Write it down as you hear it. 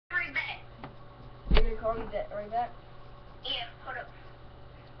I'll be that right back. Yeah, hold up.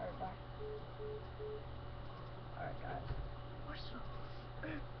 Alright, bye. Alright, guys. Where's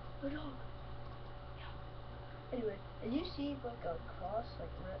the dog? Anyway, did you see like a cross,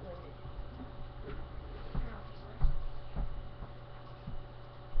 like right there?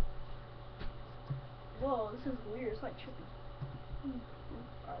 Whoa, this is weird. It's like trippy.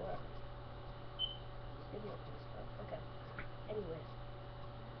 Alright, whatever. Video and stuff. Okay. Anyways.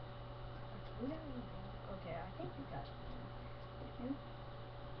 Okay, I think you got it. You?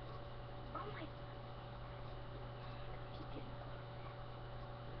 Oh my.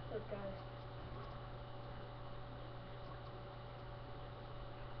 Look, guys.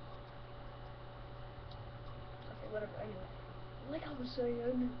 Okay, whatever. Anyway. Like I was saying,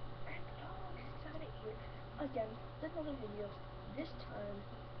 and the dog is not gonna eat. Again, another video. This time,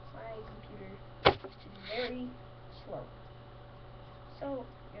 my computer is very slow. So,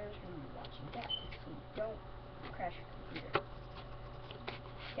 you're just going to be watching that, so you don't crash your computer.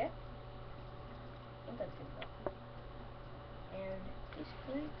 Okay? I think that's good enough. And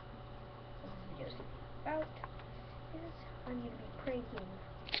basically, what this video is about is I'm going to be pranking,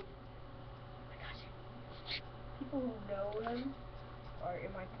 oh my gosh, people who know him are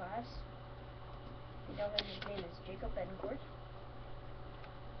in my class. You know him, his name is Jacob Betancourt.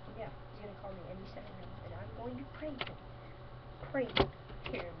 And yeah, he's going to call me any second, and I'm going to prank him. Prank him.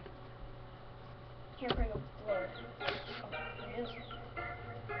 Can't bring up blood. Oh, there it is.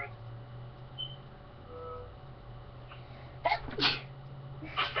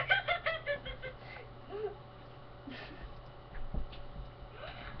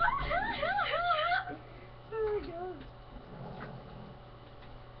 Oh my god.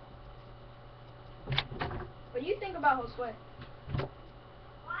 What do you think about Josue?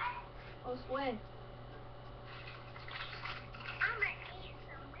 What? Josue.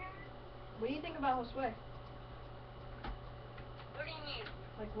 What do you think about Josue? What do you mean?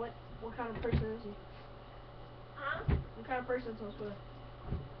 Like what kind of person is he? Huh? What kind of person is Josue?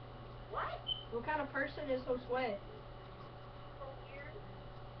 What? What kind of person is Josue? So weird.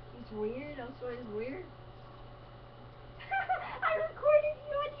 He's weird? Josue is weird? I recorded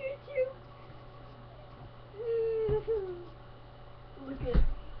you on YouTube. Look at.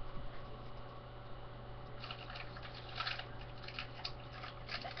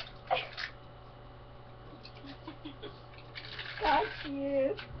 Got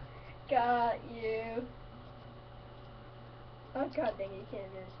you. Got you. Oh god dang it, you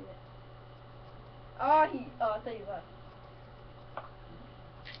can't really see that. Oh, I thought you left.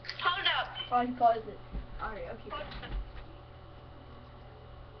 Hold up. Oh, he paused it. Alright, okay. Hold up.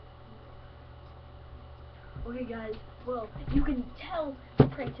 Okay guys, well, you can tell the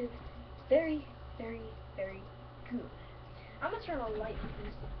prank is very, very, very good. I'm gonna turn on light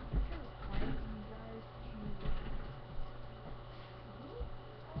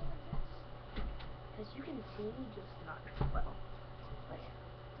because you can see just not well. Like,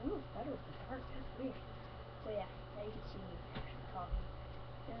 ooh, better with the dark, that's weird. But yeah, now you can see me actually talking.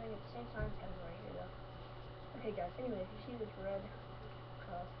 And at the same time, it's kind of right here though. Okay guys, anyway, if you see this red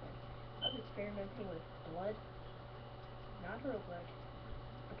cross thing, I was experimenting with blood. Not real blood,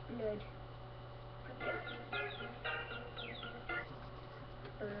 but blood.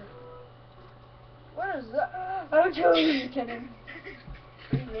 What is that? I'm totally kidding.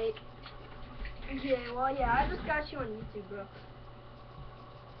 Remake. Okay, well, yeah, I just got you on YouTube, bro.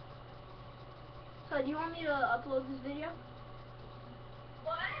 So, do you want me to upload this video?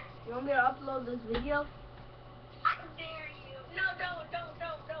 What? You want me to upload this video? I dare you. No, don't.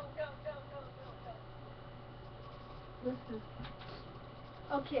 Listen.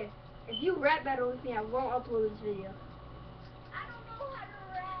 Okay, if you rap battle with me, I won't upload this video. I don't know how to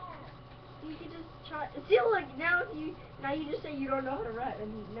rap. You can just try. See, look, now you just say you don't know how to rap,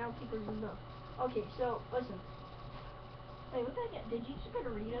 and now people just know. Okay, so listen. Wait, what the heck? Did you just go to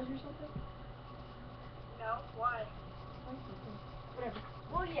Doritos or something? No, why? Whatever.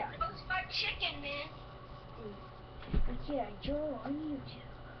 Well, yeah. Roast my chicken, man. But yeah, Joe on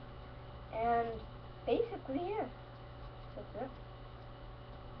YouTube. And basically, yeah. That's it.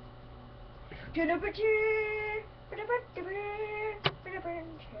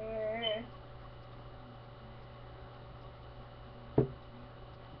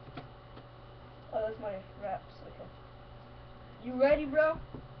 Oh, that's my raps. Okay. You ready, bro?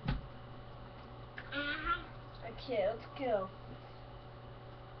 Okay, let's go.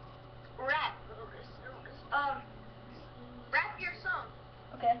 Rap. Rap your song.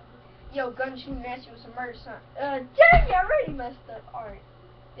 Okay. Yo, gun shooting at you with some murder sign. Dang, I already messed up. Alright.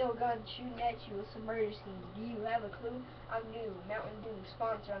 Yo, gun shooting at you with some murder scene. Do you have a clue? I'm new. Mountain Dew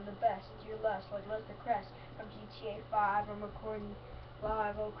sponsor. I'm the best. You're less like Lester Crest from GTA 5. I'm recording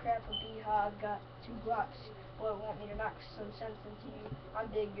live. Oh crap, a beehive got 2 blocks. Boy, want me to knock some sense into you.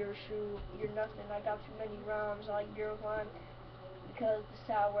 I'm big, you're shoe. You're nothing. I got too many rhymes like your line. Because the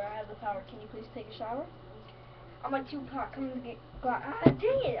sour, I have the power. Can you please take a shower? I'm like Tupac. Come to get Glock. Ah,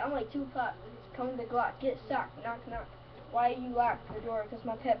 dang it! I'm like Tupac. Come to Glock. Get socked. Knock, knock. Why you lock the door? Because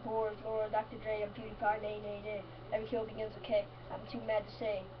my pet board is Laura, Dr. Dre, I'm PewDiePie, nay, nay, nay. Every kill begins with K. I'm too mad to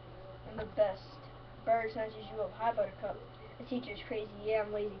say. I'm the best. Bird snatches you up. Hi, Buttercup. The teacher's crazy. Yeah,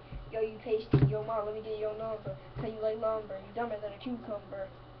 I'm lazy. Yo, you pasty. Yo, mom, let me get your number. Tell you like lumber. You dumber than a cucumber.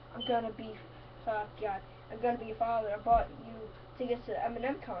 I'm gonna be, oh, God. I'm gonna be a father. I bought you tickets to the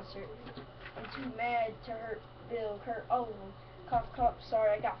Eminem concert. I'm too mad to hurt Bill, Kurt, all of them. Cough, cough,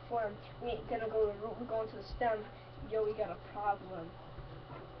 sorry, I got phlegm. We ain't gonna go to the root, we're going to the stem. Yo, we got a problem.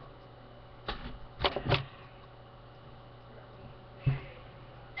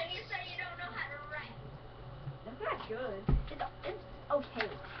 And you say you don't know how to rap. That's not good. It's okay.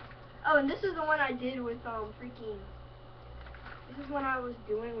 Oh, and this is the one I did with, freaking... This is one I was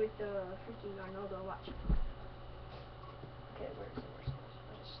doing with, freaking Arnoldo. Watch. Okay, where's it?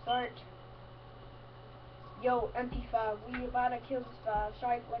 Let's start. Yo, MP5, we about to kill this vibe.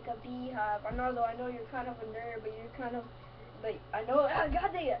 Strike like a beehive. Arnoldo, I know you're kind of a nerd, but you're kind of... But I know, oh,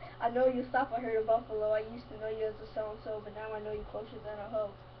 God dang it. I know you stop I heard of Buffalo. I used to know you as a so-and-so, but now I know you closer than a hoe.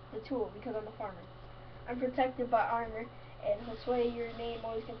 The tool, because I'm a farmer. I'm protected by armor, and Josue, your name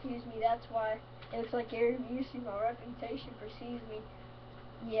always confused me. That's why it looks like Gary Busey. My reputation precedes me.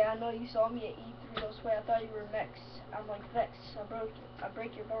 Yeah, I know you saw me at E3. Josue, I thought you were Mex. I'm like Vex. I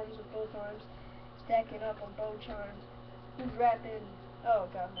break your bones with both arms. Stacking up on bow charms. Who's rapping? Oh,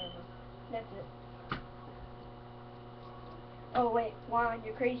 God, never. That's it. Oh wait, Juan,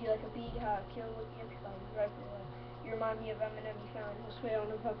 you're crazy like a beehive. Kill with the amplifier. Right for life. You remind me of Eminem. You found his way on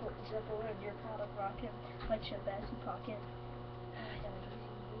the Zeppo and your product rockin' like Shabazzy pocket.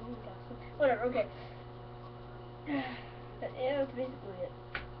 Whatever. Okay. Yeah, that's basically it.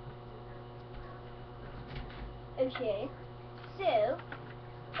 Okay. So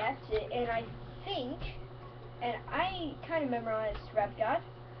that's it, and I think, and I kind of memorized Rap God.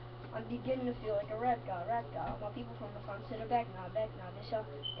 I'm beginning to feel like a rap god. I want people from the front to the back now. They say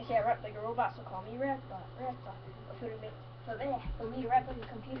I rap like a robot, so call me rap bot. But for me to rap like a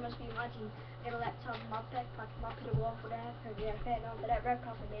computer must be my team. Got a laptop in my back pocket, my pit wall for that. Heard we got a fat now for that rap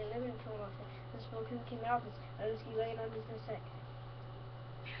profit made a living from off it. This flow crew came out this. I just keep laying on this in a sec.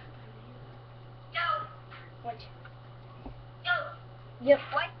 Yo. What? Yo. Yep.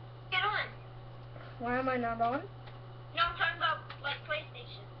 What? Get on. Why am I not on? No, I'm talking about, like,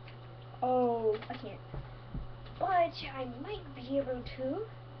 PlayStation. Oh, I can't. But I might be able to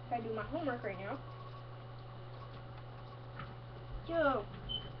if I do my homework right now. Yo.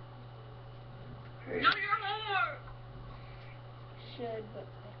 Do your homework. Should, but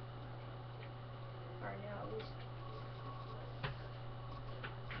alright now at least.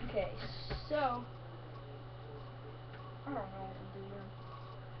 Okay, so I don't know what I'm doing.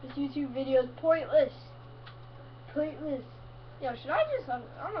 This YouTube video is pointless. Pointless. Yo, should I just? I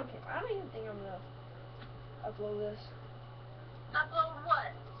don't care. I don't even think I'm gonna upload this. Upload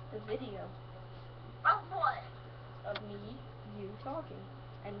what? The video Of what? of me, you talking,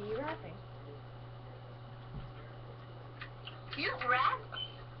 and me rapping. You rap?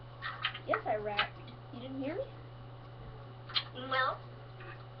 Yes, I rap. You didn't hear me? No.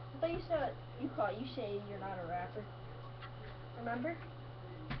 I thought you said you say you're not a rapper. Remember?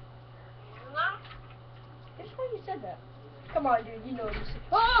 No. Guess why you said that? Come on, dude. You know what you said.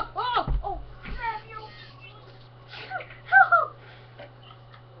 Oh! Help!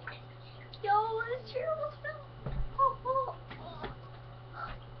 Yo, this chair almost fell.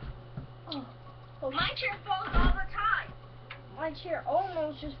 Oh. My chair falls all the time. My chair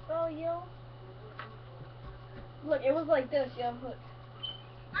almost just fell, yo. Look, it was like this, yo. Look.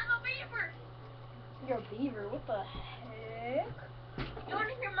 I'm a beaver. You're a beaver. What the heck? You want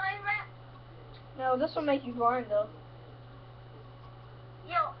to hear my rap? No, this will make you blind, though.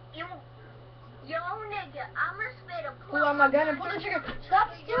 Yo, nigga, I'ma spit a Pull out my gun and pull the trigger.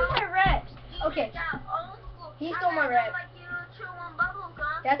 Stop stealing my raps. Okay. He stole my rap.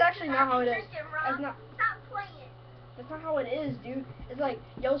 That's actually not how it is. That's not. Stop playing. That's not how it is, dude. It's like,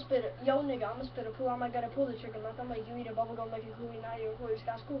 yo, nigga, I'ma spit a pull out my gun and pull the trigger. I'm like, you eat a bubble gum like a coolie, now you're a quarter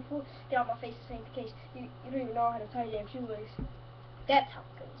sky school fool. Get out my face, this ain't the case. You don't even know how to tie your damn shoelace. That's how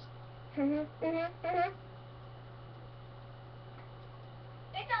it goes.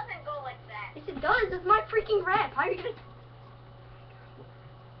 It doesn't go like that. Yes, it does. It's my freaking rap. How are you gonna?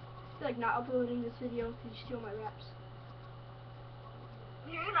 feel like not uploading this video because you steal my raps.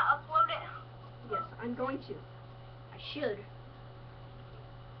 You're gonna upload it? Yes, I'm going to. I should.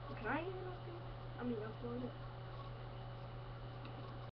 Can I even upload it?